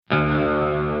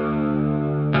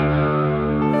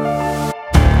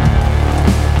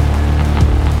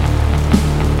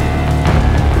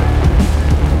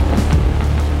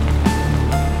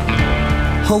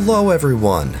Hello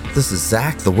everyone, this is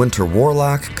Zach the Winter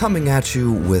Warlock coming at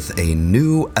you with a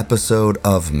new episode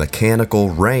of Mechanical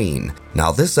Rain.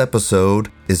 Now this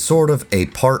episode is sort of a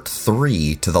part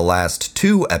 3 to the last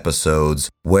 2 episodes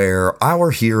where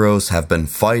our heroes have been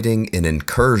fighting an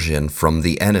incursion from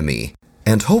the enemy.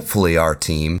 And hopefully our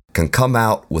team can come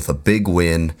out with a big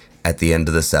win at the end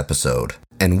of this episode.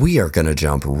 And we are going to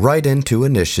jump right into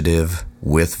initiative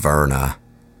with Verna.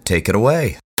 Take it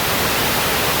away.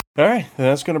 All right,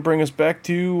 that's going to bring us back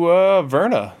to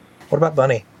Verna. What about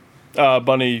Bunny?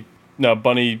 Bunny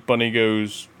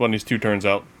goes, Bunny's 2 turns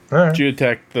out. All right. She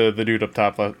attacked the dude up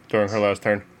top during her last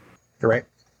turn. You're right.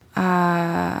 All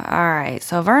right,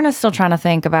 so Verna's still trying to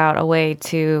think about a way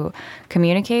to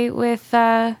communicate with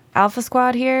Alpha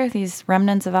Squad here, these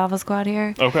remnants of Alpha Squad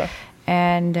here. Okay.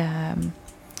 And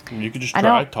you could just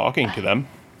try talking to them.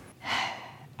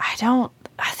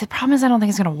 The problem is I don't think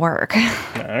it's going to work.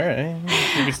 All right.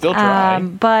 You can still try.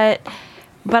 But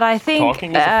I think,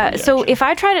 Talking is a free so action. if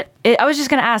I try to, I was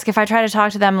just going to ask, if I try to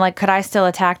talk to them, like, could I still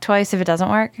attack twice if it doesn't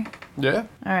work? Yeah.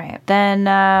 All right. Then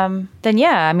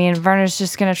yeah, I mean, Verna's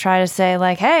just going to try to say,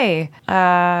 like, hey,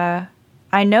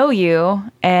 I know you,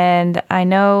 and I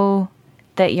know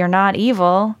that you're not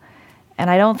evil, and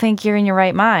I don't think you're in your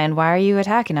right mind. Why are you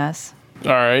attacking us?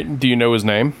 All right. Do you know his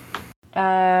name?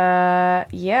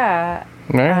 Yeah,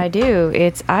 All right. I do.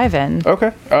 It's Ivan.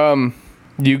 Okay.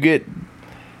 You get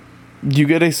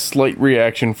a slight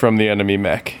reaction from the enemy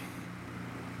mech,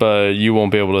 but you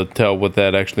won't be able to tell what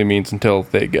that actually means until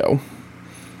they go.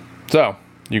 So,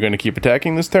 you're going to keep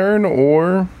attacking this turn,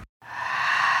 or?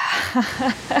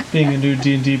 Being a new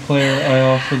D&D player, I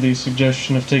offer the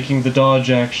suggestion of taking the dodge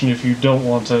action if you don't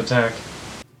want to attack.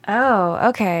 Oh,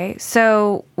 okay.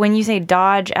 So when you say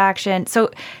dodge action, so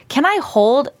can I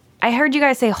hold? I heard you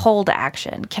guys say hold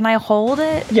action. Can I hold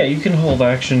it? Yeah, you can hold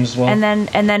action as well. And then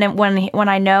when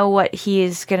I know what he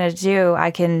is gonna do,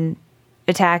 I can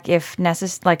attack if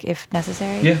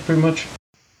necessary. Yeah, pretty much.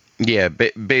 Yeah,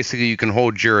 basically you can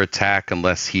hold your attack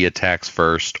unless he attacks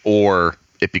first, or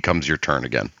it becomes your turn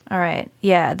again. All right.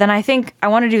 Yeah. Then I think I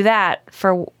want to do that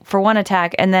for one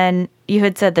attack, and then you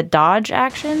had said the dodge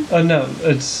action. No,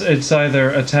 it's either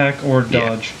attack or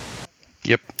dodge.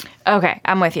 Yep. Okay,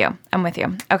 I'm with you.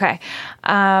 Okay.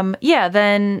 Yeah.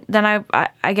 Then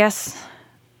I guess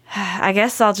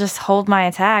I'll just hold my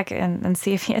attack and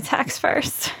see if he attacks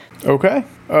first. Okay.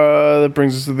 That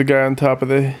brings us to the guy on top of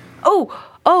the...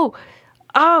 Oh,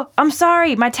 I'm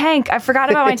sorry. My tank. I forgot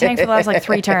about my tank for the last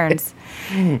 3 turns.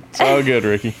 It's all good,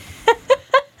 Ricky.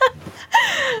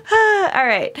 All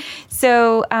right.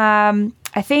 So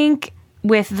I think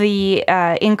with the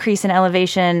increase in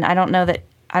elevation, I don't know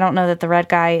that the red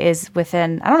guy is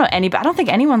within. I don't think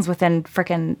anyone's within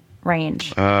frickin'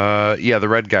 range. Yeah, the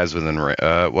red guy's within range.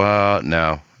 Well,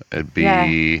 no. It'd be...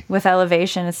 Yeah, with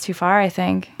elevation, it's too far, I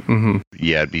think. Mm-hmm.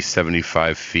 Yeah, it'd be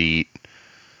 75 feet.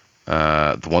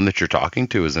 The one that you're talking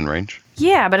to is in range.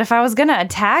 Yeah, but if I was going to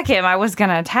attack him, I was going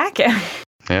to attack him.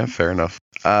 Yeah, fair enough.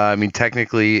 I mean,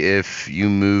 technically, if you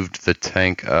moved the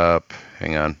tank up...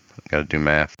 Hang on. I gotta do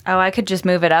math. Oh, I could just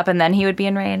move it up and then he would be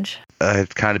in range?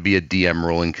 It'd kind of be a DM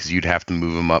ruling because you'd have to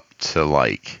move him up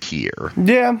to, here.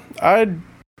 Yeah, I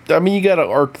mean, you gotta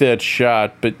arc that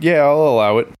shot, but yeah, I'll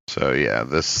allow it. So, yeah,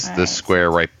 this All right,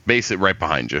 square base it right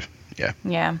behind you. Yeah.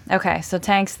 Yeah. Okay, so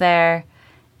Tank's there,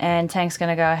 and Tank's going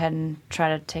to go ahead and try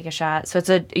to take a shot. So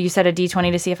you said a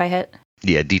D20 to see if I hit?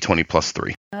 Yeah, D20 plus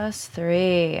 3. Plus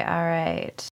 3. All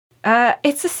right.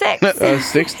 It's a 6.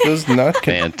 6 does not connect.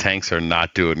 Man, tanks are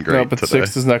not doing great No, but today.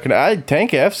 6 is not connect.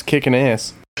 Tank F's kicking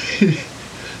ass.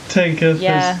 Tank F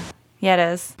Yeah, it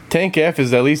is. Tank F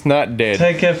is at least not dead.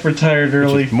 Tank F retired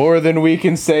early. Which is more than we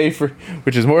can say for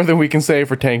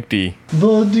Tank D.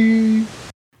 Buddy.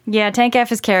 Yeah, Tank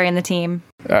F is carrying the team.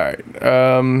 All right.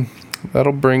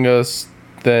 That'll bring us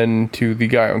then to the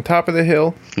guy on top of the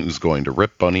hill. Who's going to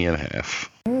rip Bunny in half?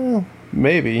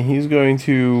 Maybe he's going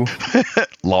to.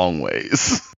 Long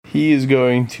ways. He is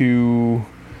going to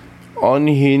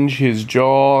unhinge his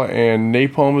jaw, and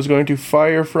napalm is going to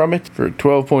fire from it for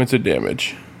 12 points of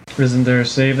damage. Isn't there a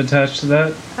save attached to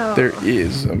that? Oh. There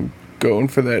is. I'm going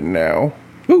for that now.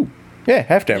 Ooh, yeah,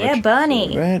 half damage. Yeah,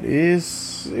 Bunny. So that is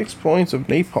 6 points of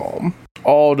napalm,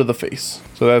 all to the face.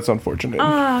 So that's unfortunate.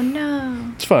 Oh,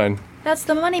 no. It's fine. That's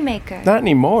the moneymaker. Not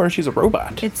anymore. She's a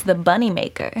robot. It's the bunny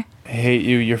maker. I hate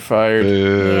you. You're fired.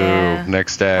 Boo. Yeah.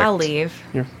 Next act. I'll leave.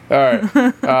 All right.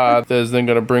 That is then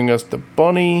going to bring us to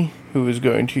Bunny, who is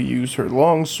going to use her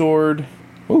longsword.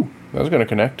 Ooh, that was going to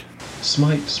connect.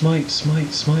 Smite.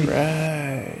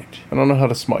 Right. I don't know how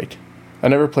to smite. I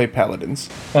never play paladins.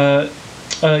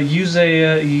 Use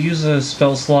a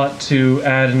spell slot to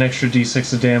add an extra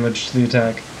d6 of damage to the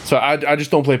attack. So I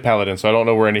just don't play Paladin, so I don't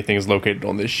know where anything is located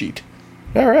on this sheet.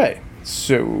 All right.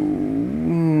 So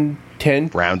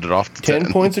 10 Rounded off to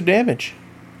 10 points of damage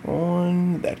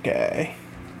on that guy.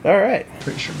 All right.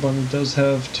 Pretty sure Bunny does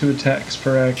have 2 attacks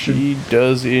per action. She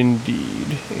does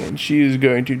indeed. And she is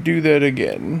going to do that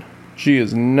again. She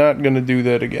is not going to do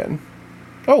that again.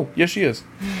 Oh, yes, she is.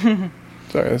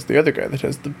 Sorry, that's the other guy that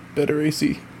has the better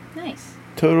AC. Nice.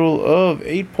 Total of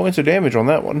 8 points of damage on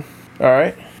that one. All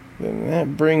right. Then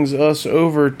that brings us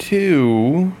over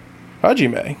to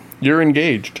Hajime. You're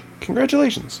engaged.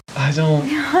 Congratulations. I don't.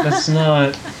 That's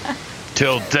not.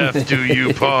 Till death do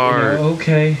you part.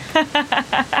 Okay.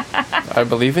 I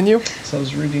believe in you. So I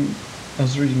was reading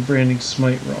Branding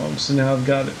Smite wrong, so now I've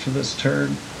got it for this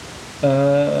turn.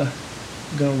 I'm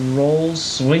gonna roll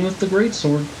swing with the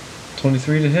greatsword.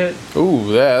 23 to hit.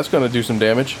 Ooh, yeah, that's going to do some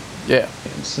damage. Yeah.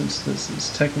 And since this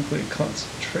is technically a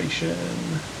concentration.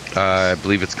 I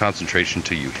believe it's concentration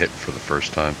till you hit for the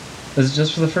first time. Is it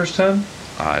just for the first time?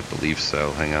 I believe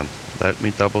so. Hang on. Let me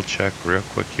double check real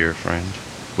quick here, friend.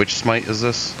 Which smite is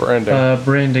this? Branding.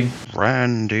 Branding.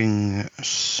 Branding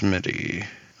Smitty.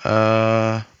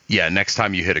 Yeah, next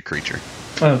time you hit a creature.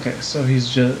 Okay, so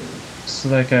he's just. So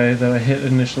that guy that I hit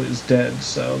initially is dead,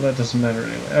 so that doesn't matter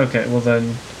anyway. Okay, well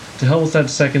then. To hell with that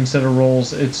second set of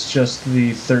rolls, it's just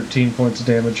the 13 points of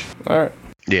damage. All right.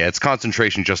 Yeah, it's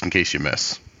concentration just in case you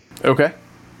miss. Okay.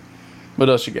 What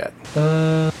else you got?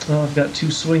 Well, I've got 2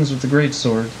 swings with the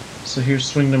greatsword. So here's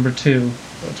swing number 2.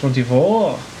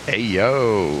 24 Hey,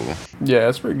 yo. Yeah,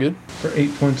 that's pretty good. for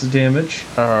 8 points of damage.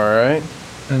 All right.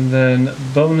 And then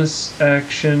bonus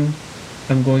action,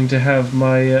 I'm going to have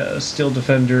my Steel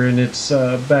Defender in its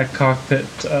back cockpit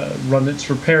run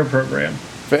its repair program.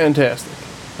 Fantastic.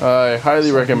 I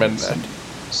highly recommend that.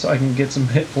 So I can get some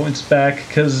hit points back,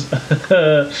 because...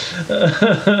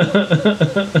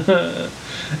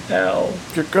 Ow.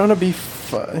 You're gonna be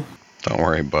fine. Don't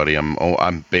worry, buddy.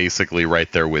 I'm basically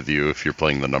right there with you if you're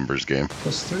playing the numbers game.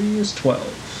 Plus 3 is 12.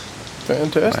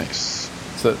 Fantastic. Nice.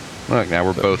 So, Look, now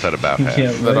we're both at about half. Yeah.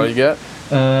 is that all you got?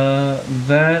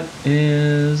 That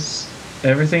is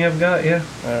everything I've got, yeah.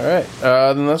 All right.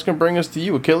 Then that's gonna bring us to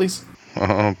you, Achilles.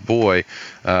 Oh boy.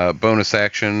 Bonus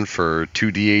action for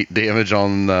 2d8 damage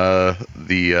on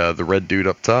the red dude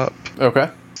up top. Okay.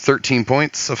 13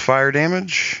 points of fire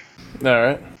damage. All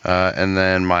right. And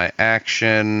then my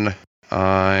action,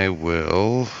 I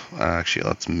will... Actually,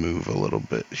 let's move a little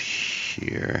bit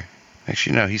here.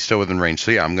 Actually, no, he's still within range.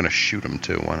 So yeah, I'm going to shoot him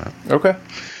too. Why not? Okay.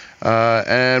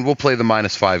 And we'll play the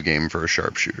 -5 game for a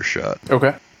sharpshooter shot.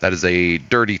 Okay. That is a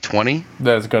dirty 20.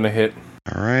 That's gonna hit.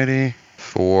 Alrighty.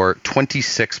 For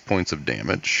 26 points of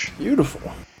damage.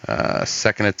 Beautiful.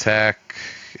 Second attack,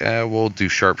 we'll do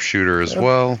sharpshooter as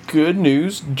well. Good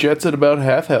news. Jet's at about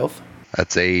half health.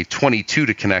 That's a 22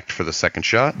 to connect for the second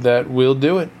shot. That will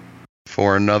do it.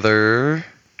 For another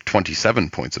 27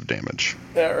 points of damage.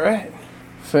 All right.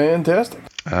 Fantastic.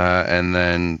 And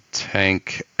then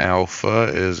Tank Alpha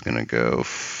is going to go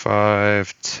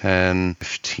 5, 10,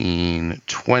 15,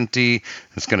 20.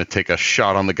 It's going to take a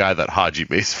shot on the guy that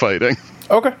Hajime's fighting.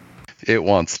 Okay. It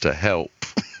wants to help.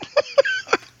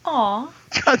 Aw.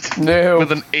 God, No.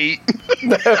 with an 8.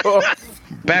 No.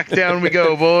 Back down we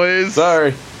go, boys.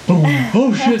 Sorry.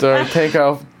 Oh shit! Sorry.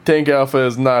 Tank Alpha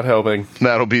is not helping.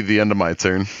 That'll be the end of my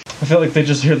turn. I feel like they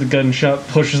just hear the gunshot,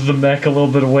 pushes the mech a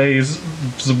little bit away, just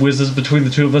whizzes between the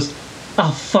two of us.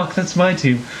 Oh fuck, that's my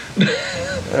team.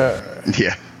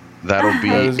 Yeah, that'll be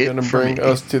That is it going to for bring me.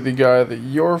 us to the guy that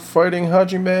you're fighting,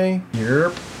 Hajime.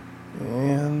 Yep.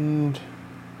 And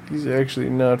he's actually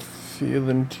not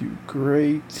feeling too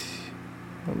great.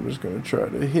 I'm just going to try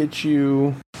to hit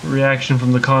you. Reaction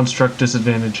from the construct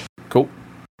disadvantage. Cool.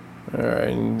 Alright,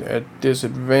 and at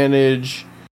disadvantage,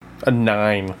 a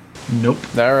 9. Nope.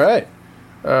 Alright.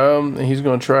 And he's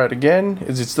going to try it again.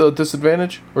 Is it still at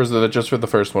disadvantage? Or is that just for the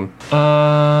first one?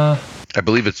 I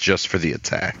believe it's just for the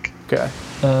attack. Okay.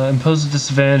 Impose a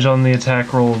disadvantage on the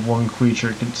attack roll of one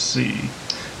creature can see.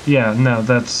 Yeah, no,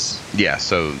 that's... Yeah,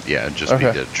 so, yeah, just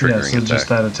Okay. be the Yeah, triggering so attack. just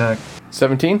that attack.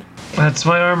 17? That's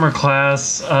my armor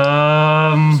class.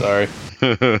 Sorry.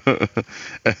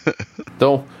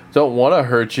 Don't want to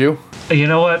hurt you. You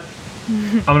know what?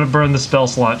 I'm gonna burn the spell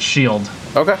slot shield.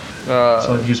 Okay.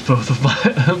 So I've used both of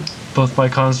my both my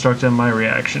construct and my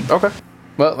reaction. Okay.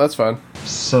 Well, that's fine.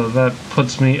 So that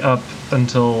puts me up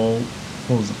until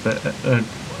what was it?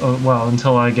 Well,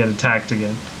 until I get attacked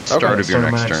again. Start of your Start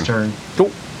of next my turn. next turn.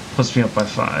 Cool. Puts me up by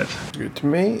 5. Good to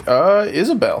me.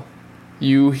 Isabel.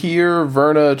 You hear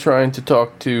Verna trying to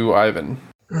talk to Ivan.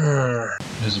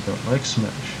 Isabel like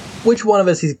Smash. Which one of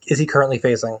us is he currently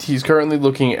facing? He's currently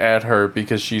looking at her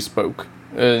because she spoke,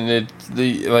 and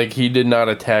he did not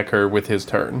attack her with his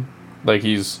turn. Like,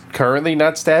 he's currently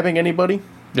not stabbing anybody.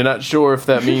 You're not sure if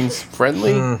that means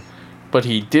friendly, but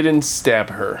he didn't stab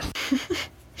her.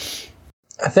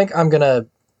 I think I'm gonna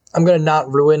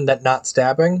not ruin that not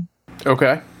stabbing.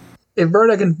 Okay. If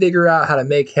Verna can figure out how to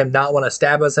make him not want to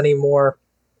stab us anymore,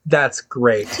 that's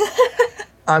great.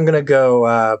 I'm gonna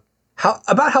go.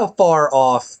 How far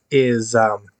off is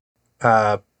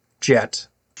Jet?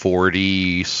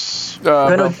 40.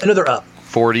 I know they're up.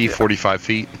 40, 45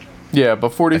 feet. Yeah, but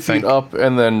 40 feet think. up,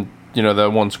 and then,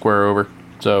 that one square over.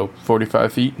 So,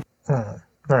 45 feet. All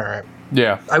right.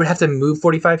 Yeah. I would have to move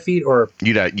 45 feet, or...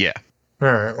 Yeah.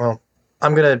 All right, well,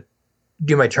 I'm going to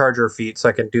do my charger feat so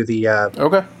I can do the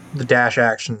Okay. the dash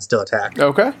action and still attack.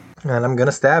 Okay. And I'm going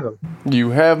to stab him.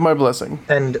 You have my blessing.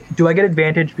 And do I get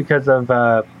advantage because of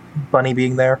Bunny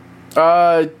being there?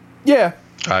 Yeah.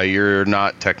 You're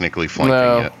not technically flanking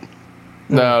No. yet.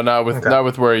 No, not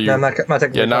with where you... No, I'm not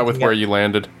technically yeah, not with flanking where yet. you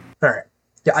landed. All right.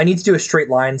 Yeah, I need to do a straight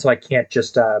line, so I can't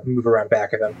just move around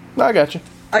back of him. I got you.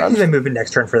 I can even move in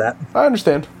next turn for that. I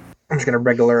understand. I'm just going to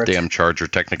regular it. Damn charger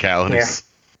technicalities.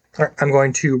 All right, I'm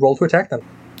going to roll to attack them.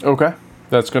 Okay.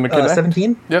 That's going to connect.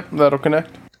 17? Yep, that'll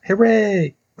connect.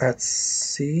 Hooray! Let's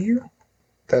see.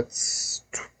 That's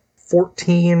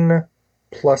 14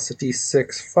 plus a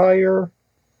d6 fire.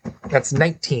 That's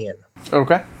 19.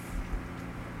 Okay.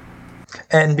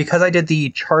 And because I did the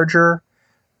charger,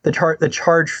 the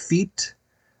charge feat,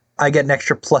 I get an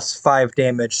extra plus 5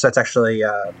 damage. So that's actually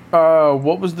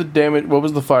What was the damage? What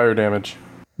was the fire damage?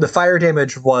 the fire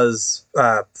damage was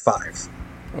 5.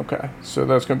 Okay, so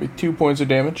that's going to be 2 points of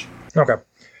damage. Okay,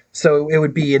 so it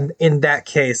would be in that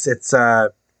case it's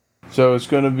So it's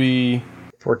going to be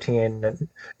 14.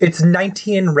 It's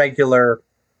 19 regular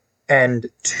and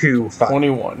 2 fire.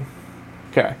 21.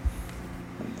 Okay.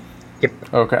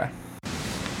 Yep. Okay.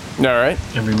 All right.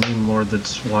 Every meme lord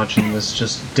that's watching this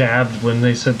just dabbed when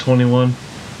they said 21.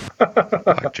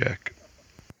 Blackjack.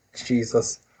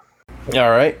 Jesus. All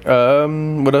right.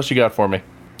 What else you got for me?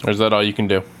 Or is that all you can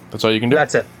do? That's all you can do?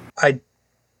 That's it.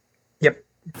 Yep.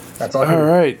 That's all I can All do.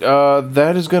 right.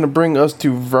 That is going to bring us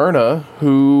to Verna,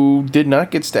 who did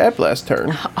not get stabbed last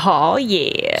turn. Oh,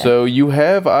 yeah. So you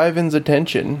have Ivan's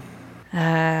attention. All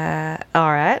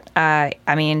right.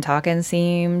 I mean, talking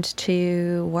seemed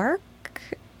to work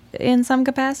in some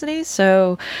capacity.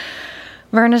 So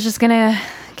Verna's just gonna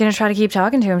try to keep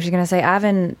talking to him. She's gonna say,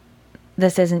 Ivan,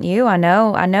 this isn't you. I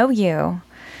know you.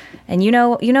 And you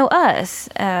know us.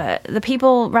 The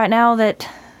people right now that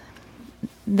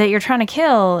you're trying to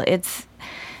kill, it's,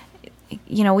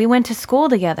 we went to school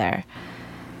together.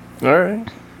 All right.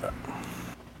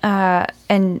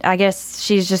 And I guess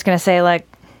she's just gonna say, like,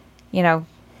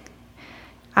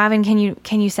 Ivan, can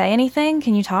you say anything?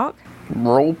 Can you talk?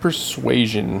 Roll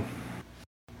persuasion.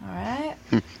 All right.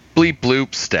 Bleep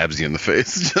bloop stabs you in the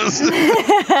face. Just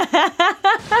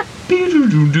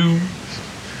Doo-doo-doo-doo.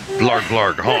 blarg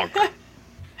blarg honk.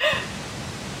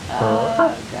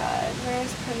 Oh God,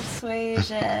 where's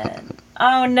persuasion?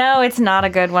 Oh no, it's not a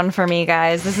good one for me,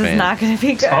 guys. This is not going to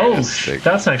be good. Oh,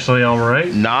 that's actually all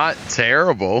right. Not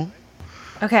terrible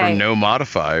Okay. for no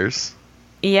modifiers.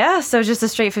 Yeah, so just a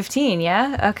straight 15.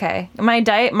 Yeah. Okay. My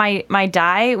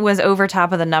die was over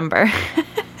top of the number.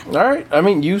 All right. I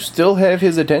mean, you still have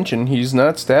his attention. He's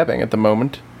not stabbing at the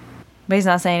moment. But he's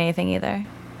not saying anything either.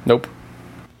 Nope.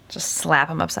 Just slap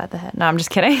him upside the head. No, I'm just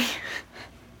kidding.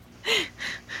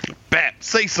 Bat,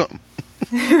 say something.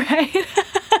 Right.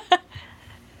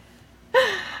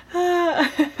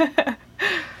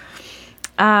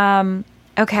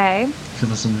 Okay. If you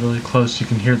listen really close, you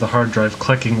can hear the hard drive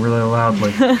clicking really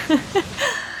loudly.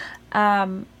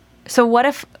 So what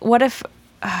if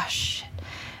oh shit.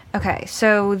 Okay,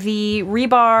 so the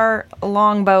rebar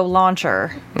longbow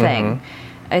launcher thing,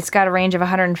 it's got a range of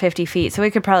 150 feet, so we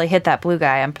could probably hit that blue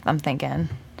guy, I'm thinking.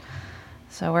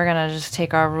 So we're gonna just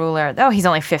take our ruler. Oh, he's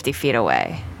only 50 feet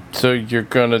away. So you're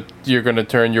gonna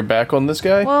turn your back on this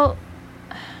guy? Well,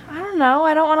 I don't know.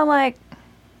 I don't want to, like,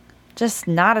 just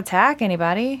not attack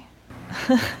anybody.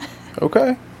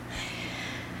 Okay.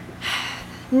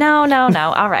 No.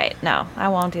 All right. No, I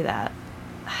won't do that.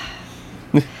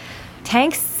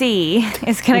 Tank C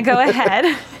is going to go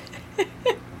ahead.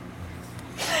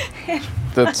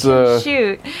 That's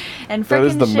Shoot. And that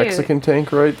is frickin' the shoot. Mexican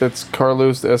tank, right? That's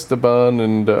Carlos Esteban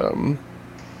and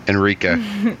Enrique,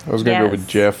 I was gonna go with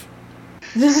Jeff.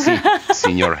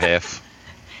 senior half.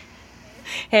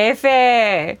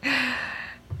 Jefe.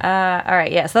 All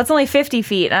right, yeah, so that's only 50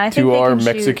 feet. And I think To they our can shoot-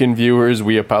 Mexican viewers,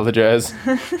 we apologize.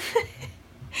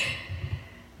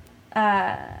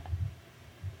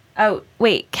 Oh,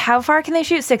 wait. How far can they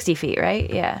shoot? 60 feet, right?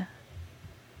 Yeah.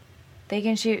 They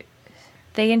can shoot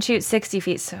 60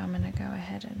 feet, so I'm going to go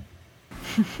ahead and...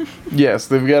 Yes,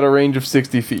 they've got a range of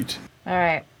 60 feet. All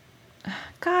right.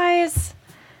 Guys,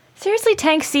 seriously,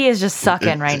 Tank C is just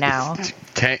sucking right now.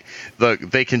 Look,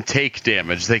 they can take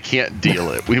damage. They can't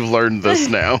deal it. We've learned this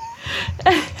now.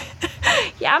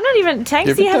 Yeah, I'm not even... Tank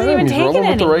Give C it hasn't time. even He's taken rolling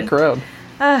any. with the right crowd.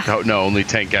 No, only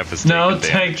Tank F is taking damage.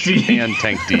 Tank D. And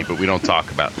Tank D, but we don't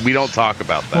talk about that. We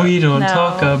don't No,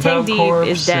 talk about Tank D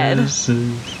is dead.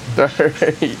 All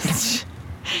right.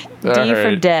 D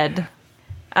for dead.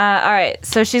 All right,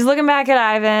 so she's looking back at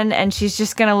Ivan, and she's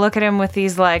just gonna look at him with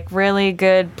these like really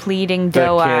good pleading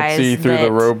doe That eyes can't see through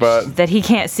the robot. that he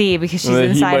can't see because she's And then he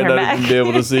inside might her not mech. even be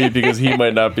able to see because he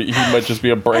might not be. He might just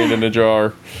be a brain in a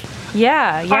jar.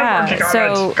 Yeah.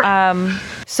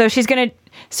 So she's gonna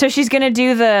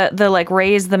do the like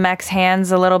raise the mech's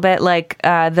hands a little bit, like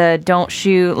the don't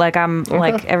shoot, like I'm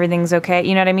like everything's okay.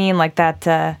 You know what I mean? Like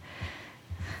that.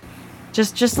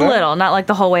 Just a little, not like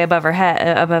the whole way above her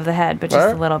head, above the head, but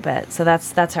just a little bit. So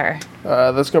that's her.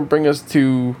 That's gonna bring us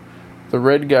to the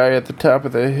red guy at the top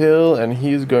of the hill, and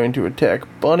he's going to attack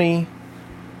Bunny,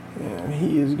 and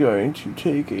he is going to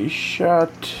take a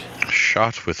shot.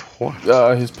 Shot with what?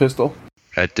 His pistol.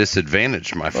 At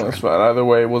disadvantage, my friend. That's fine. Either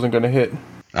way, it wasn't gonna hit.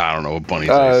 I don't know what Bunny's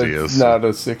AC is. Not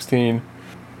a 16.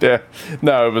 Yeah,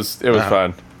 no, it was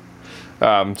fine.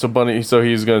 So Bunny, so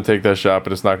he's gonna take that shot,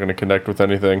 but it's not gonna connect with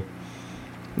anything.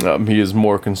 He is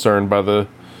more concerned by the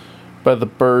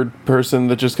bird person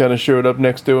that just kind of showed up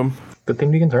next to him. Good thing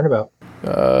to be concerned about.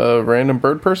 Random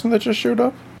bird person that just showed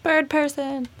up. Bird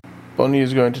person. Bunny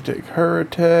is going to take her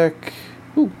attack.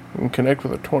 Ooh, and connect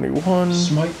with a 21.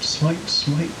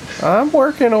 Smite. I'm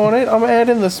working on it. I'm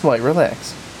adding the smite.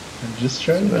 Relax. I'm just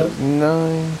trying to That's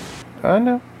 9. I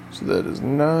know. So that is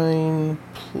 9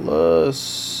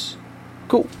 plus.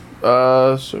 Cool.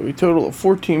 So a total of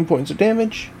 14 points of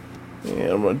damage. And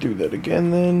I'm going to do that again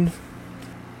then.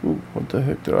 Ooh, what the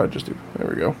heck did I just do? There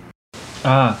we go.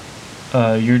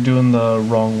 You're doing the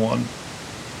wrong one.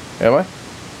 Am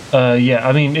I? Yeah,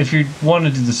 I mean, if you want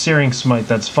to do the Searing Smite,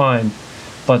 that's fine.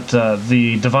 But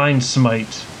the Divine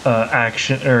Smite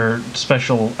action, or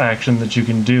special action that you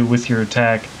can do with your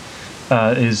attack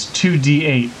is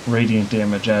 2d8 radiant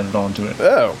damage added onto it.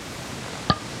 Oh.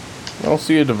 I don't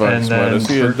see a Divine And Smite. I then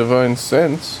see a Divine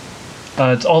Sense.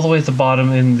 It's all the way at the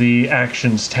bottom in the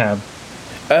Actions tab.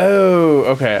 Oh,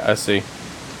 okay, I see.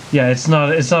 Yeah, it's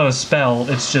not a spell.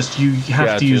 It's just you have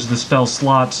Gotcha. to use the spell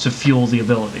slots to fuel the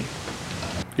ability.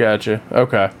 Gotcha.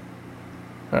 Okay.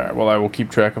 Alright, well, I will keep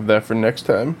track of that for next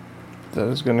time. That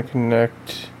is going to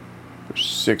connect for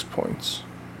 6 points.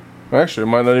 Actually, it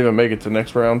might not even make it to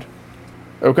next round.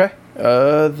 Okay.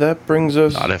 That brings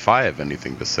us... Not if I have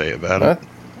anything to say about That it.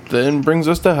 then brings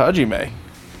us to Hajime.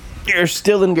 You're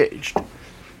still engaged.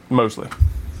 Mostly.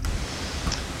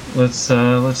 Let's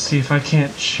see if I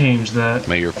can't change that.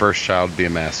 May your first child be a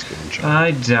masculine child.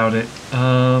 I doubt it.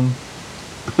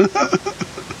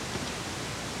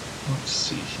 Let's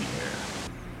see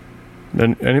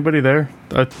here. Anybody there?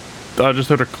 I just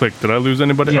heard a click. Did I lose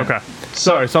anybody? Yeah. Okay.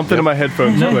 Sorry, something in my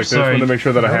headphones No, clicked. I just sorry. wanted to make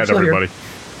sure that I No, had I'm still here. everybody.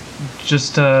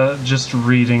 Just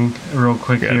reading real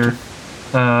quick Gotcha. here.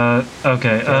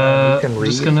 Okay. you can I'm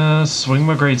just read. gonna swing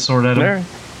my greatsword at him. There.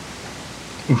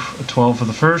 Oof, a 12 for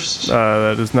the first.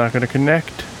 That is not going to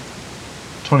connect.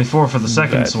 24 for the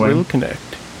second That swing will connect.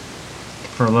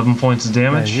 for 11 points of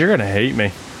Man, damage. you're going to hate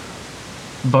me.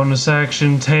 Bonus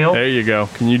action tail. There you go.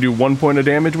 Can you do 1 point of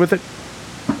damage with it?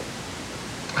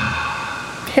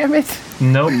 Damn it.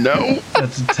 Nope. No.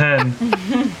 That's a 10.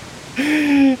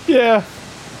 Yeah.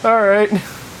 All right.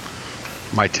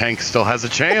 My tank still has a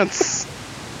chance.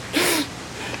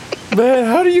 Man,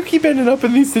 how do you keep ending up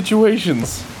in these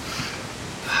situations?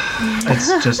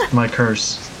 It's just my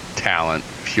curse. Talent.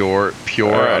 Pure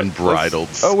Alright, unbridled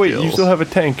Oh, wait. You skills. still have a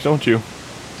tank, don't you?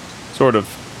 Sort of.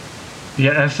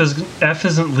 Yeah, F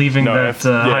isn't leaving No, that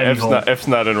hiding hole. F's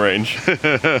not in range.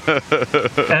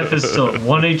 F is still at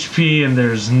 1 HP, and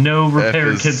there's no repair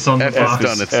is- kits on the F is box.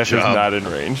 done its F is job. not in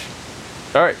range.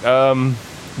 All right.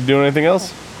 You doing anything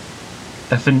else?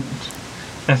 F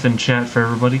in chat for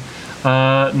everybody.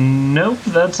 Nope,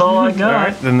 that's all I All got.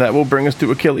 right. Then that will bring us to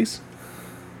Achilles.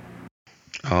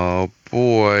 Oh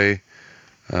boy.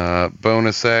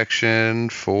 Bonus action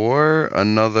for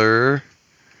another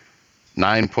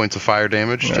 9 points of fire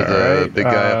damage to the big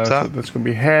guy up top. So that's going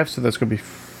to be half, so that's going to be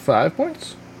 5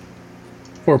 points?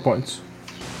 4 points.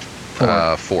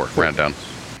 4, round down.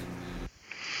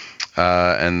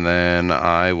 And then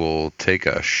I will take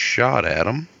a shot at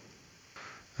him.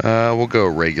 We'll go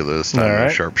regular this time. All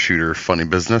right. Sharpshooter, funny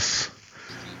business.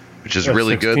 which is A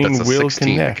really good. That's a 16 will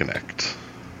 16 connect. to connect.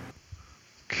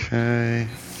 Okay,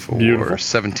 for Beautiful.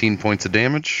 17 points of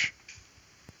damage.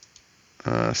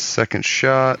 Second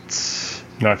shot.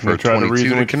 Not For going to try to 22 reason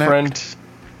to with your friend.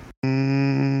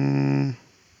 connect.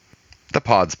 The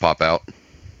pods pop out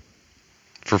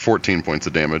for 14 points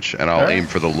of damage, and I'll Alright. aim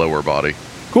for the lower body.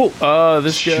 Cool.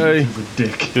 This Shoot guy. through the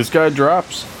dick. This guy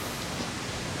drops.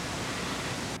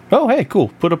 Oh, hey, cool.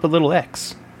 Put up a little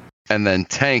X. And then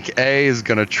Tank A is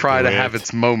going to try Do to it. have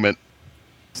its moment.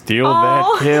 Steal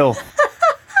Oh. that kill.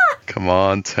 Come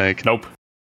on, Tank. Nope.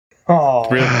 Oh,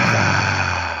 Really,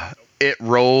 It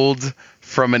rolled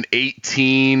from an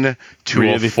 18 to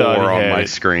Really a thought 4 he on had my it.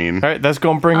 screen. all right, that's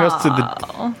going to bring us to the.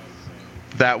 Oh.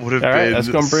 That would have All right, been that's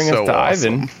going to bring so us to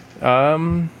awesome.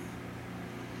 Ivan.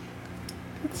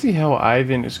 Let's see how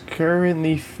Ivan is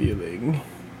currently feeling.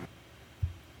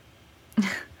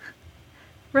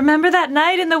 Remember that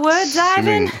night in the woods, I Ivan?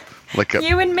 mean, like a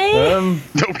You and me? oh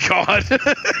god.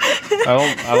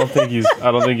 I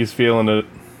don't think he's feeling it.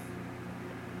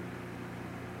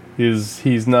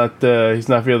 He's not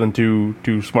feeling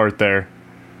too smart there.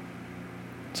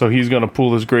 So he's gonna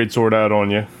pull his greatsword out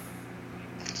on you.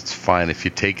 It's fine if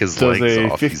you take his Does legs a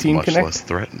off. He's 15 much connect? less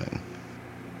threatening.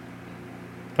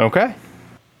 Okay.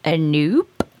 A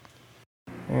nope.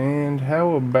 And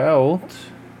how about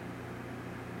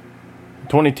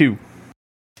 22?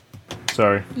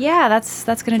 Sorry. Yeah, that's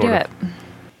gonna do Sort it. of.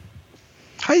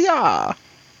 Hiya!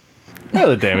 Yeah,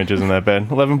 the damage isn't that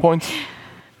bad. 11 points.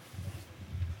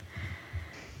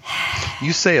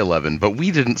 You say 11, but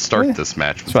we didn't start Yeah, this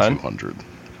match with it's fine. 200.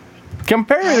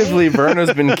 Comparatively,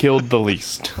 Verna's been killed the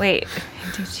least. Wait,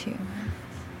 do two.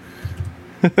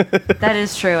 That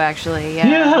is true, actually.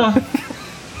 Yeah.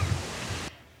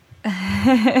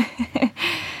 Yeah.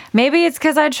 Maybe it's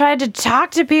because I tried to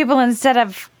talk to people instead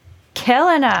of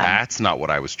killing them. That's not what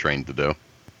I was trained to do.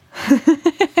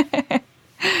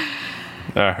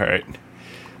 All right.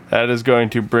 That is going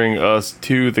to bring us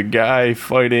to the guy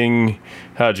fighting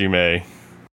Hajime.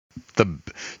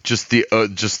 Just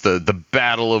the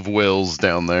battle of wills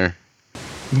down there.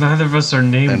 Neither of us are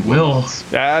named And Will. wills.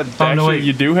 Oh, Actually, no, wait.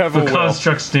 you do have The a will.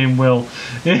 construct's named Will.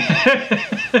 Yeah,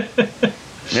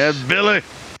 Billy.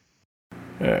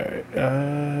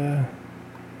 Alright,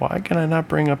 why can I not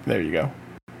bring up... There you go.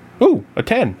 Ooh, a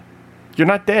 10. You're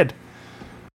not dead.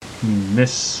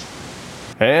 Miss.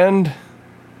 And...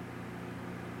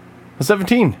 a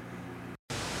 17.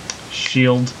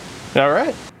 Shield.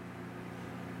 Alright.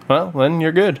 Well, then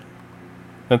you're good.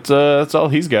 That's all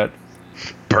he's got.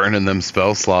 Burning them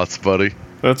spell slots, buddy.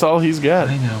 That's all he's got.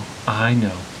 I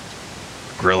know.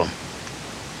 Grill him.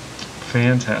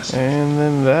 Fantastic. And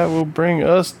then that will bring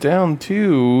us down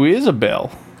to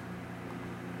Isabel.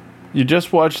 You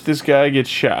just watched this guy get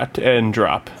shot and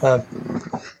drop. all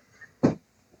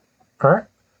right.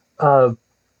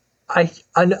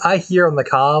 I hear on the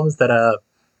comms that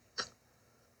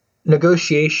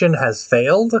negotiation has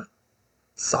failed,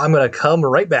 so I'm gonna come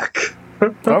right back,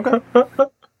 Okay.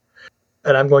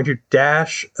 and I'm going to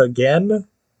dash again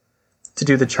to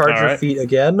do the charger All right. feat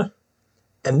again,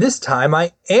 and this time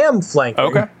I am flanking.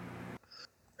 Okay.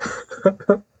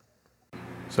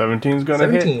 17's gonna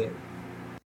hit. 17.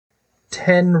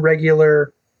 10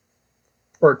 regular,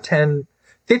 or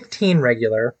 15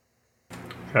 regular,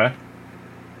 Okay.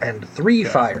 and 3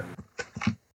 fire.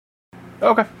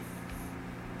 Okay.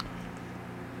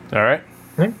 All right.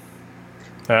 Okay.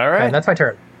 All right. And that's my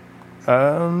turn.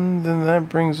 Then that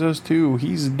brings us to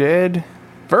he's dead.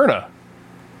 Verna,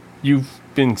 you've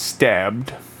been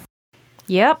stabbed.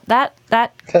 Yep, that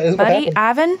That is what buddy, happened.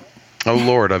 Ivan, Oh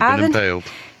lord, I've been Ivan. impaled.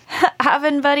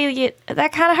 Ivan, buddy,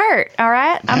 that kind of hurt. All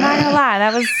right, I'm not gonna lie.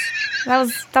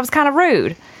 That was kind of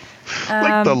rude.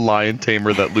 Like the lion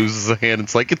tamer that loses a hand.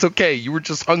 It's like, it's okay. You were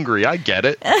just hungry. I get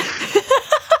it.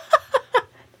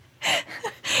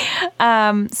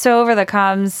 So over the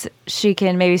comms, she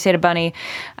can maybe say to Bunny,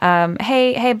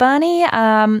 "Hey, Bunny,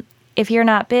 if you're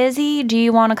not busy, do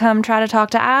you want to come try to talk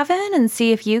to Ivan and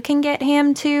see if you can get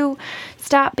him to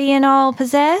stop being all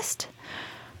possessed?"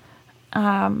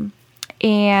 And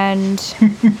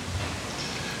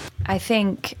I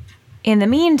think in the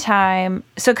meantime,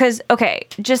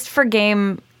 just for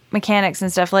game mechanics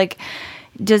and stuff, like,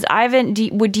 does Ivan,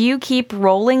 do you keep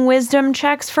rolling wisdom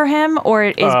checks for him, or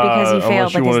is because he failed,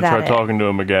 Unless you like, is want to try that it? talking to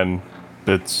him again,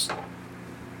 it's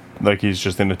like he's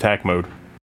just in attack mode.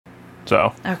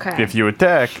 So Okay. if you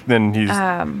attack, then he's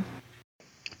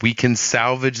We can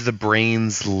salvage the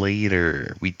brains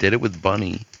later. We did it with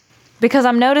Bunny. Because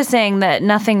I'm noticing that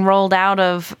nothing rolled out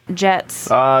of Jet's.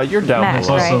 you're down Max, It's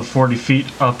below. right. also 40 feet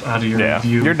up out of your Yeah,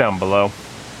 view. you're down below.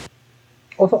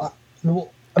 Also,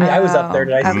 well, I mean, I was up there.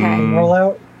 Did I see okay. anything roll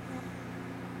out?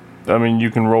 I mean, you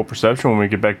can roll perception when we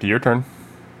get back to your turn.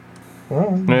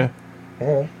 Oh, Yeah.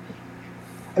 yeah.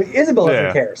 I mean, Isabel doesn't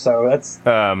Yeah. care, so that's...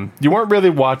 You weren't really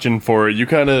watching for it. You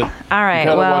kind of All right,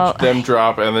 well, watched them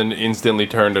drop and then instantly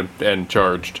turned and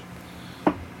charged.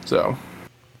 So.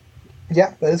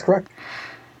 Yeah, that is correct.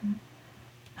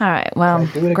 all right, well,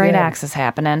 Try to do it Great again. Axe is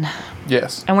happening.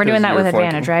 Yes. And we're doing that with you're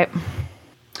advantage, flanking.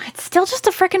 right? It's still just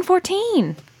a frickin'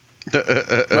 14.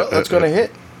 Well, that's going to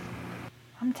hit.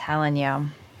 I'm telling you.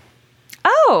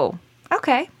 Oh,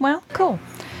 okay. Well, cool.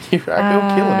 Here I go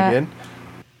killing again.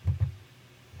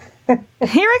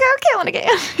 Here I go killing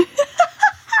again.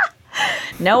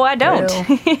 No, I don't.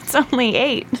 Well. It's only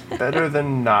 8. Better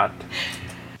than not.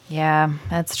 Yeah,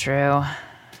 that's true.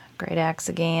 Great Axe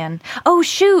again. Oh,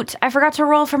 shoot. I forgot to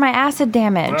roll for my acid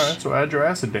damage. All right, so add your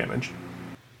acid damage.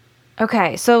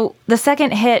 Okay, so the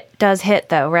second hit does hit,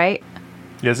 though, right?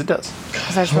 Yes, it does.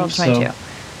 Because I just rolled Hope 22. so.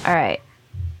 All right.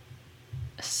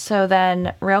 So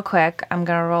then, real quick, I'm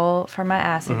going to roll for my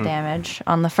acid damage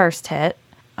on the first hit.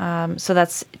 So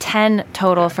that's 10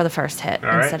 total for the first hit All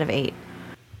right. instead of 8.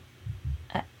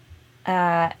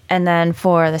 And then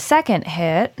for the second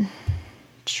hit...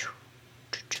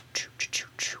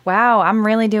 Wow, I'm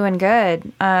really doing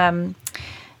good.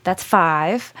 That's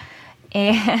 5.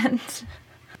 And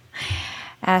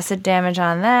acid damage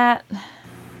on that.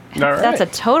 All right. That's a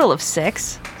total of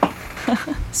 6.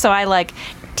 So I like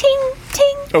ting,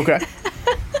 ting Okay.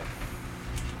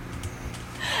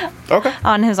 Okay.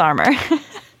 on his armor.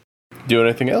 Do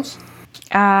anything else?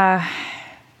 No,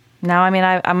 I mean,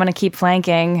 I'm going to keep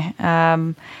flanking.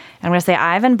 I'm going to say,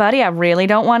 Ivan, buddy, I really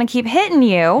don't want to keep hitting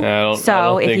you. I don't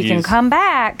So if think you can he's- come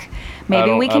back,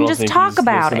 maybe we I can don't just think talk he's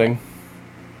about listening.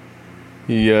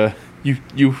 it. He,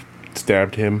 you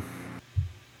stabbed him.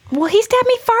 Well, he stabbed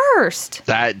me first.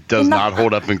 That does not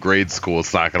hold up in grade school.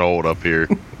 It's not going to hold up here.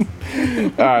 All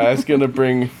right, that's gonna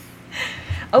bring.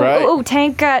 Oh, Right. oh,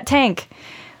 Tank.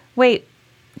 Wait,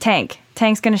 Tank.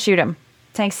 Tank's going to shoot him.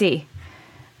 Tank C.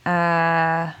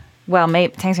 Well,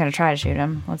 maybe Tank's going to try to shoot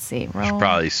him. Let's see. Roll. Should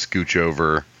probably scooch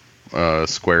over a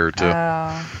square or two.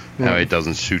 Now he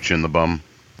doesn't shoot you in the bum.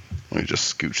 Let me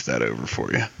just scooch that over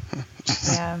for you.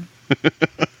 Yeah.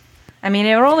 I mean,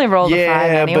 it only rolled a 5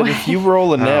 Yeah, anyway. but if you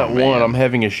roll a nat man. one, I'm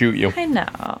having to shoot you. I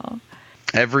know.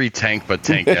 Every tank but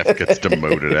Tank F gets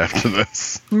demoted after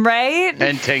this. Right?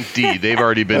 And Tank D, they've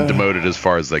already been demoted as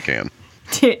far as they can.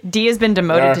 D has been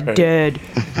demoted to Alright. dead.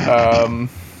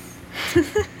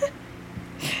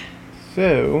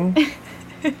 So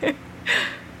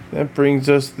that brings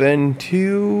us then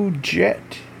to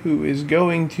Jet, who is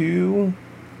going to.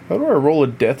 How do I roll a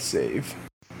death save?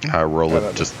 Roll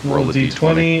a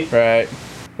D20. Right.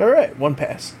 All right, one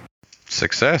pass.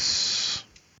 Success.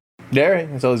 All right,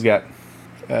 that's all he's got.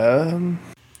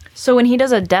 So when he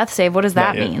does a death save, what does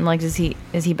that Not yet. mean? Like, is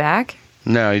he back?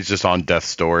 No, he's just on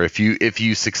death's door. If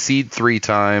you succeed 3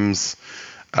 times,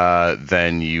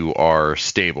 then you are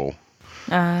stable.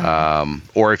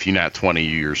 Or if you nat 20,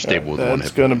 you're stable with 1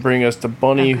 That's hit. going to bring us to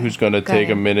Bunny, Okay, who's going to go take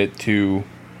a ahead. minute to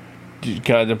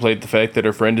contemplate the fact that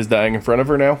her friend is dying in front of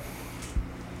her now.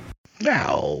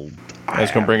 Now,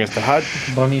 That's going to bring us to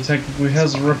Bunny technically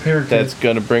has a repair kit. That's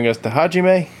going to bring us to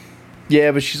Hajime.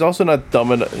 Yeah, but she's also not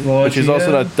dumb enough. Well, But she's yeah.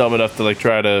 also not dumb enough to like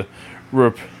try to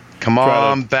come try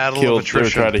on, to battle kill of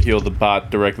attrition. or try to heal the bot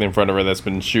directly in front of her that's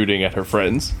been shooting at her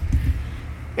friends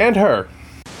and her.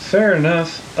 Fair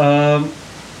enough.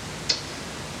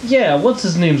 Yeah, what's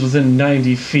his name's within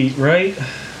 90 feet, right?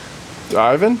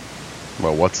 Ivan.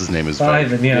 Well, what's his name is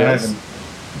Ivan, yeah, Yes. Ivan.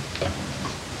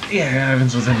 Yeah,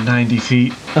 Ivan's within 90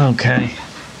 feet. Okay.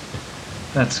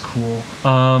 That's cool.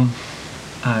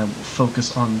 I will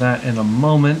focus on that in a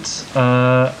moment.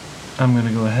 I'm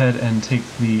gonna go ahead and take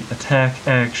the attack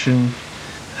action.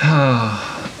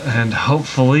 And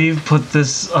hopefully put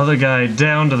this other guy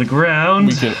down to the ground.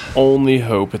 We can only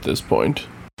hope at this point.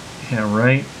 Yeah,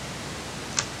 right?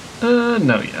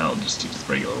 No, yeah, I'll just do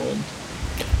the regular old.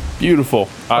 Beautiful.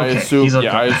 I Okay, assume. he's up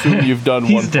Yeah, there. I assume you've done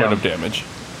He's 1 point down. of damage.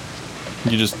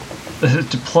 You just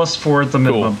To +4 at the cool.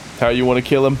 minimum. How you want to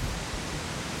kill him?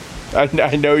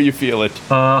 I know you feel it.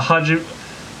 Hajime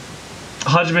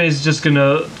is just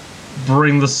gonna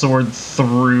bring the sword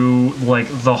through like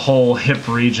the whole hip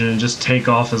region and just take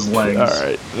off his legs. All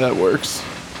right, that works.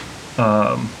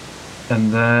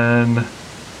 And then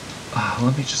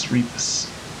let me just read this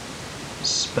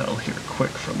spell here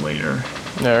quick for later.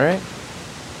 All right.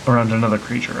 Around another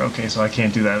creature. Okay, so I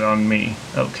can't do that on me.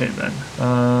 Okay then.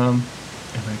 And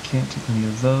I can't do any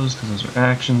of those because those are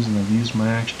actions, and I've used my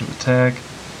action to attack.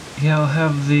 Yeah, I'll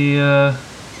have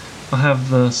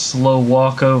the slow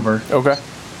walk over Okay.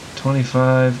 to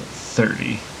 25,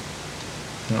 30.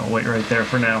 And I'll wait right there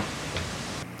for now.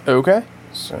 Okay.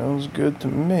 Sounds good to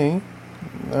me.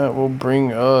 That will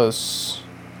bring us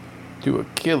to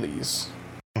Achilles.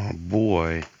 Oh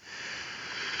boy.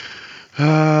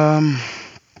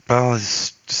 Well,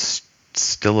 it's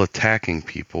still attacking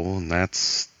people, and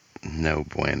that's no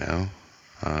bueno.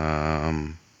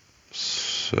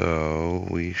 So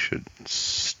we should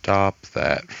stop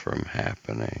that from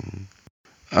happening.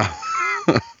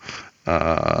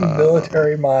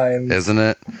 Military minds. Isn't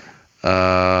it?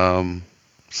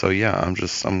 So yeah, I'm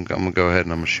gonna go ahead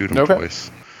and I'm gonna shoot him Okay.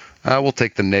 twice. We'll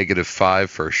take the -5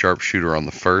 for a sharpshooter on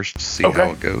the first. See Okay.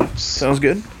 how it goes. Sounds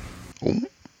good. Ooh,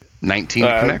 19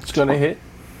 to connect. It's gonna hit.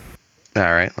 All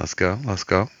right, let's go.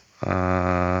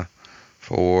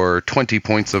 For 20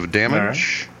 points of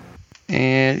damage.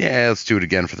 And yeah, let's do it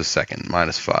again for the second.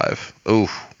 -5. Ooh,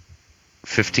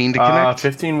 15 to connect.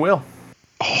 15 will.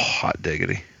 Oh, hot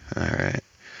diggity. All right.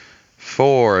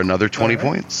 For another 20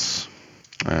 points.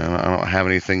 I don't have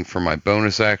anything for my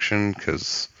bonus action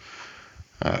because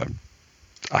I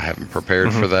haven't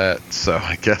prepared for that. So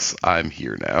I guess I'm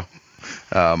here now.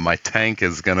 My tank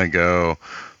is going to go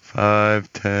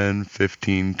 5, 10,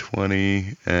 15,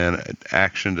 20, and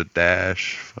action to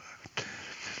dash.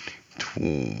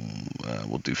 5,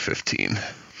 we'll do 15.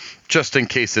 Just in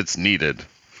case it's needed.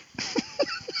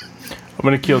 I'm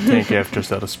gonna kill Tank F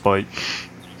just out of spite.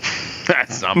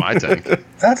 That's not my tank.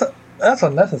 That's All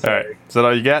unnecessary. right. Is that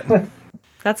all you got?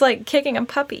 That's like kicking a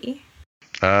puppy.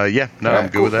 Yeah, no, I'm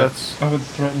good with that. That's, I would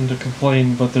threaten to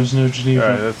complain, but there's no all Geneva.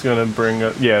 right. That's gonna bring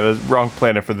us. Yeah, the wrong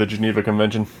planet for the Geneva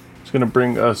Convention. It's gonna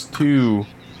bring us to.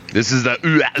 This is the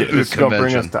This is gonna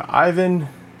bring us convention. to Ivan,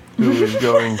 who is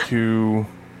going to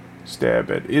stab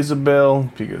at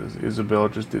Isabel because Isabel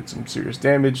just did some serious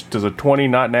damage. Does a 20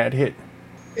 not nat hit?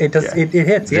 It does. Yeah. It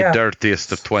hits. The Yeah.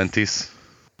 dirtiest of 20s.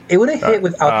 It would have hit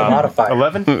without the modifier.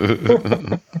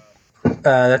 11.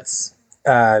 That's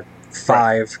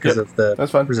 5 because Yep. of the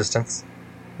That's fine. resistance.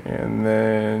 And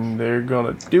then they're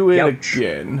gonna do it Ouch.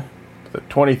 again. The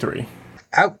 23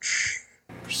 Ouch.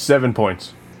 for 7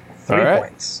 points. 3 All right.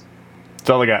 points. That's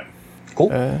all I got.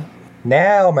 Cool. Uh,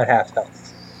 Now I'm at half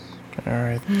health. all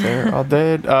right, they're all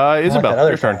dead. that Isabel, other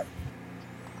your turn. side.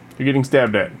 You're getting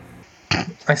stabbed at.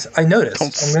 I noticed.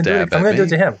 Don't I'm gonna do it. stab I'm at gonna do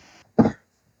it me. to him.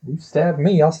 You stab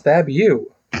me, I'll stab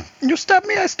you. You stab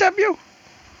me, I stab you.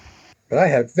 But I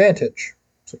have advantage.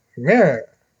 So, yeah.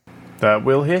 That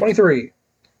will hit. 23.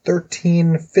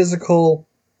 13 physical,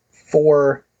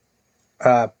 4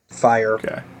 fire.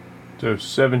 Okay, so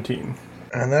 17.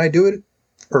 And then I do it.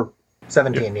 Or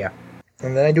 17, yeah.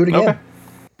 And then I do it again. Okay.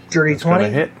 Dirty It's gonna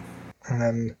 20. hit. And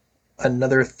then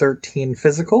another 13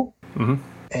 physical. Mhm.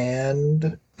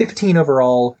 And 15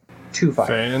 overall, 2 fire.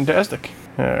 Fantastic.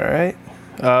 All right.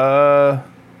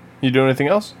 You do anything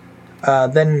else?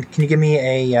 Then can you give me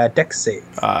a dex save?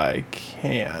 I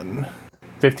can.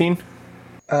 15.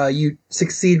 You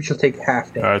succeed, but you'll take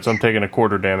half damage. All right, so I'm taking a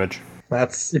quarter damage.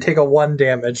 You take a 1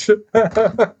 damage.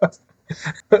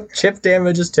 Chip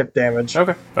damage is tip damage.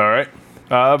 Okay. All right.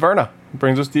 Verna,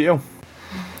 brings us to you.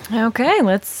 Okay,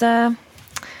 let's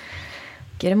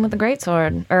get him with the great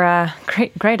sword or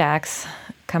great axe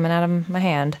coming out of my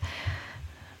hand.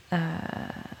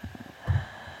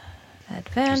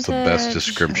 Advantage. That's the best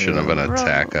description of an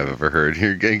attack I've ever heard.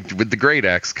 You're getting with the great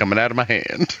axe coming out of my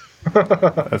hand.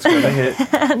 That's gonna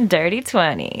hit. Dirty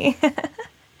 20.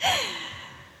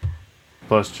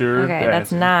 Plus your. Okay,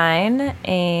 that's acid. 9,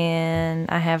 and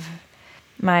I have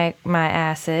my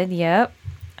acid. Yep.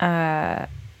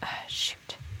 Shoot.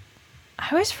 I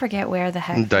always forget where the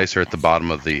heck. Dice are at the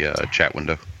bottom of the chat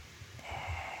window.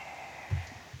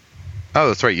 Oh,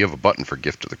 that's right. You have a button for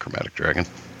Gift of the Chromatic Dragon.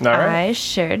 All right. I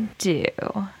sure do.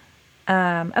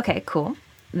 Okay, cool.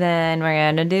 Then we're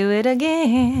gonna do it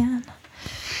again.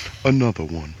 Another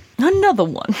one. Another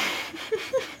one.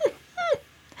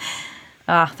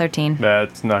 13.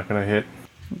 That's not gonna hit.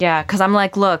 Yeah, because I'm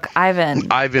like, look, Ivan.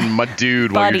 Ivan, my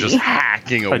dude, while you're Buddy. just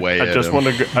hacking away I at just him. want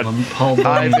to. Paul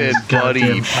Ivan, Bunyan's buddy,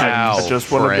 goddamn pal, friends. I just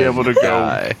wanna be able to friend, go.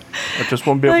 guy. I just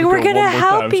want to be Like, able we're to go gonna one more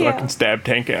help time so I you. can stab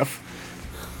Tank F.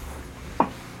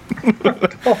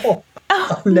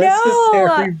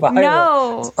 Unnecessary violence.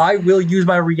 No. I will use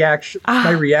my reaction.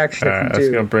 My reaction if That's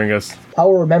you gonna do. bring us.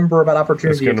 I'll remember about That's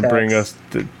opportunity gonna attacks. bring us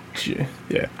to.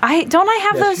 Yeah. Don't I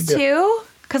have Yes, those you do. too?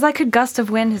 Because I could gust of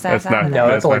wind his ass That's out not. of No,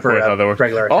 there. that's only not for quite how that works.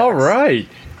 regular attacks. All right.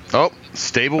 Oh,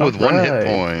 stable with one hit Alright.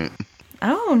 point.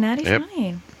 Oh, natty Yep.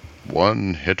 20.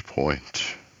 1 hit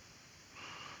point.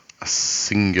 A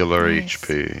singular Nice.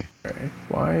 HP.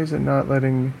 Why is it not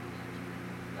letting me?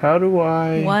 How do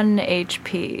I? 1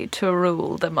 HP to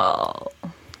rule them all.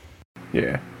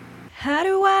 Yeah. How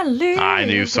do I live? I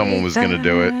knew someone was gonna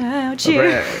do it. without you?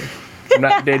 Hooray. I'm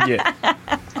not dead yet.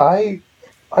 I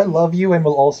love you and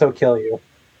will also kill you.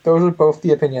 Those are both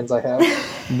the opinions I have.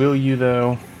 Will you,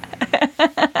 though?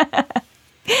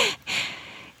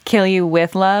 Kill you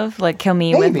with love? Like, kill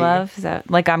me with Maybe. love? Is that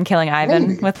like I'm killing Ivan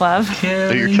Maybe. with love?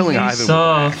 You're killing Ivan with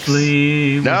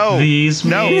softly with No. these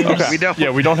No. memes. Okay. We don't.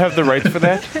 Yeah, we don't have the rights for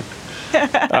that.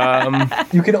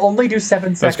 You can only do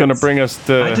 7 seconds. That's going to bring us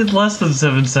to... I did less than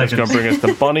 7 That's going seconds. to bring us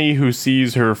to Bunny, who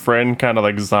sees her friend kind of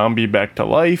like zombie back to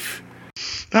life.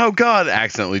 Oh God!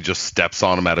 Accidentally just steps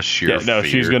on him out of sheer Yeah, no,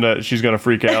 fear. she's gonna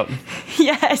freak out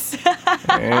Yes.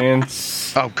 and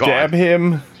Oh God! stab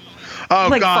him. Oh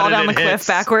Like God! fall and down the it cliff hits.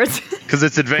 backwards. Because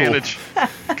it's advantage.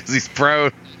 Because he's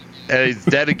prone. And he's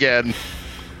dead again.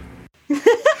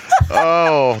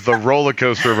 Oh, the roller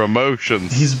coaster of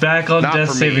emotions. He's back on Not death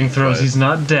for me, saving throws. but- He's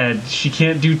not dead. She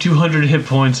can't do 200 hit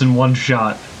points in one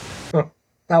shot.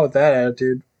 Not with that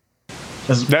attitude.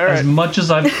 As Alright. much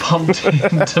as I've pumped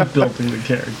into building the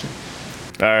character.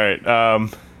 All right,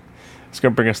 it's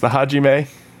gonna bring us to Hajime.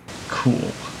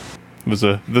 Cool. This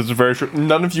is a very short.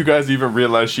 None of you guys even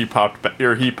realized he popped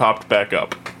back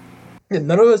up. Yeah,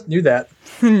 none of us knew that.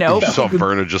 Nope. You saw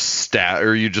Verna just stab,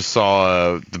 or you just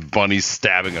saw the bunny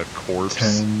stabbing a corpse.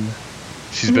 10,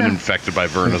 She's been infected by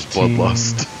Verna's 15.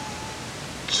 bloodlust.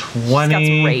 He's got some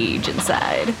 20. rage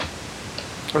inside.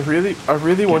 I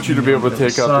really want you to be able to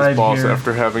take out Side this boss here.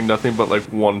 after having nothing but like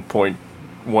 1.1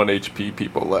 HP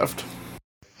people left.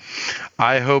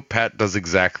 I hope Pat does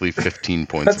exactly 15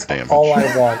 points That's of damage. all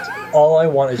I want. All I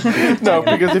want is you. No,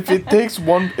 because if it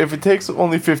takes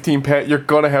only 15, Pat, you're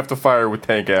gonna have to fire with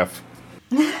Tank F.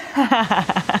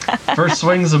 First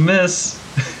swing's a miss.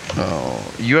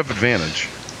 Oh, you have advantage.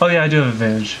 Oh yeah, I do have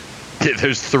advantage. Yeah,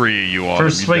 there's 3 of you on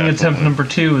First him, you swing attempt definitely- number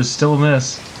 2 is still a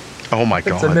miss. Oh my It's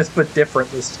a God. miss, but different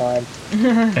this time.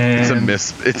 And It's a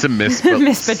miss. It's a miss, but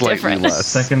Miss, but slightly different. less.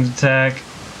 second attack.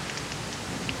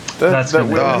 That's That that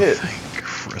gonna will Oh, hit. thank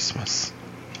Christmas.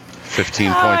 15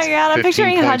 Oh points. my god, I'm 15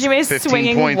 picturing points, Hajime 15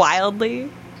 swinging points. wildly.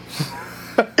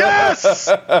 Yes!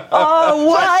 Oh,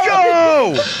 what?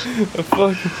 Go! You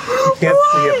can't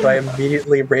see it, but I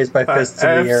immediately raised my fists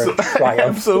in the air in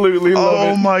triumph. Absolutely love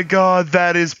Oh it. my God,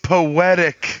 that is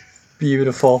poetic.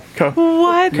 Beautiful.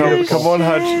 What? Come the on,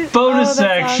 Hutch. shit? Bonus Oh,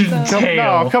 that's action awesome.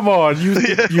 tail. No, come on. Use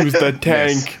the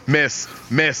tank. Miss.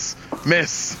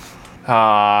 Miss.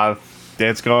 Ah,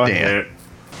 that's gone. Damn.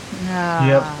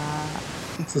 Yep.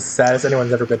 It's the saddest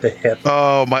anyone's ever been to hit.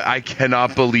 Oh my, I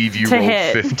cannot believe you To rolled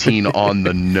hit. 15 on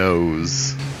the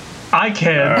nose. I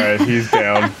can. All right, he's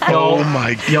down. Oh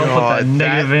my Y'all put God. that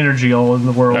negative energy all in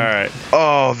the world. All right.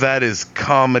 Oh, that is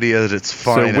comedy at its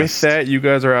finest. So with that, you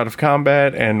guys are out of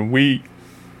combat, and we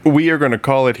are going to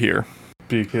call it here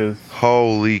because.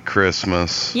 Holy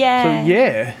Christmas. Yeah. So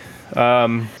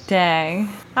yeah. Dang.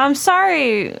 I'm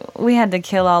sorry we had to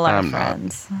kill all our I'm not.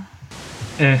 friends.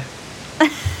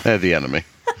 The enemy.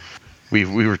 We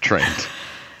were trained.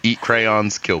 Eat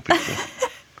crayons, kill people.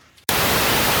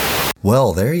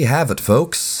 Well, there you have it,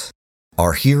 folks.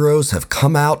 Our heroes have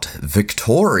come out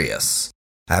victorious.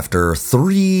 After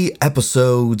 3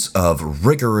 episodes of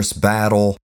rigorous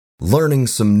battle, learning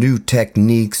some new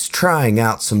techniques, trying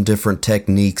out some different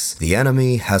techniques, the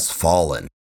enemy has fallen.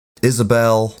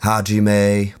 Isabel,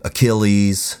 Hajime,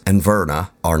 Achilles, and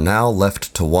Verna are now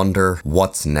left to wonder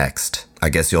what's next. I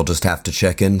guess you'll just have to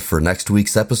check in for next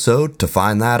week's episode to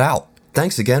find that out.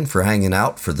 Thanks again for hanging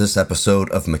out for this episode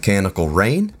of Mechanical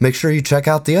Rain. Make sure you check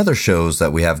out the other shows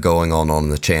that we have going on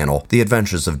the channel. The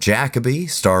Adventures of Jacoby,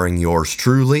 starring yours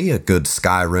truly, a good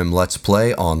Skyrim Let's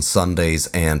Play on Sundays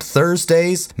and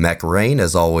Thursdays. Mech Rain,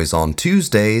 as always, on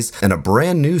Tuesdays. And a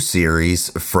brand new series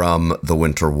from the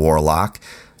Winter Warlock,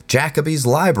 Jacoby's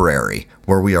Library,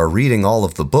 where we are reading all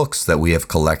of the books that we have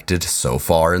collected so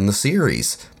far in the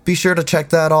series. Be sure to check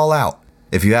that all out.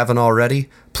 If you haven't already,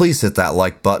 please hit that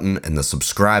like button and the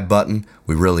subscribe button.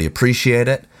 We really appreciate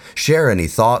it. Share any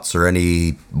thoughts or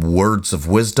any words of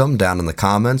wisdom down in the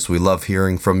comments. We love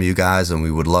hearing from you guys and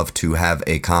we would love to have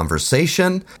a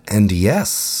conversation. And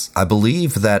yes, I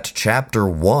believe that Chapter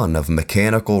 1 of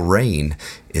Mechanical Rain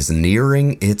is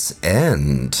nearing its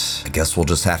end. I guess we'll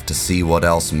just have to see what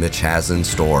else Mitch has in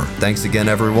store. Thanks again,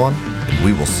 everyone, and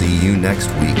we will see you next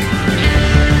week.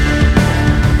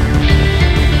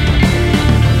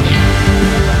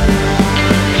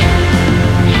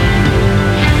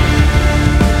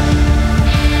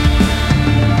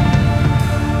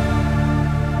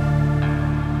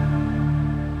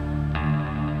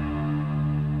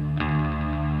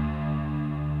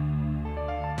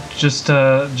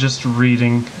 Just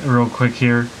reading real quick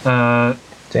here.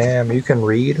 Damn, you can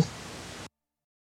read?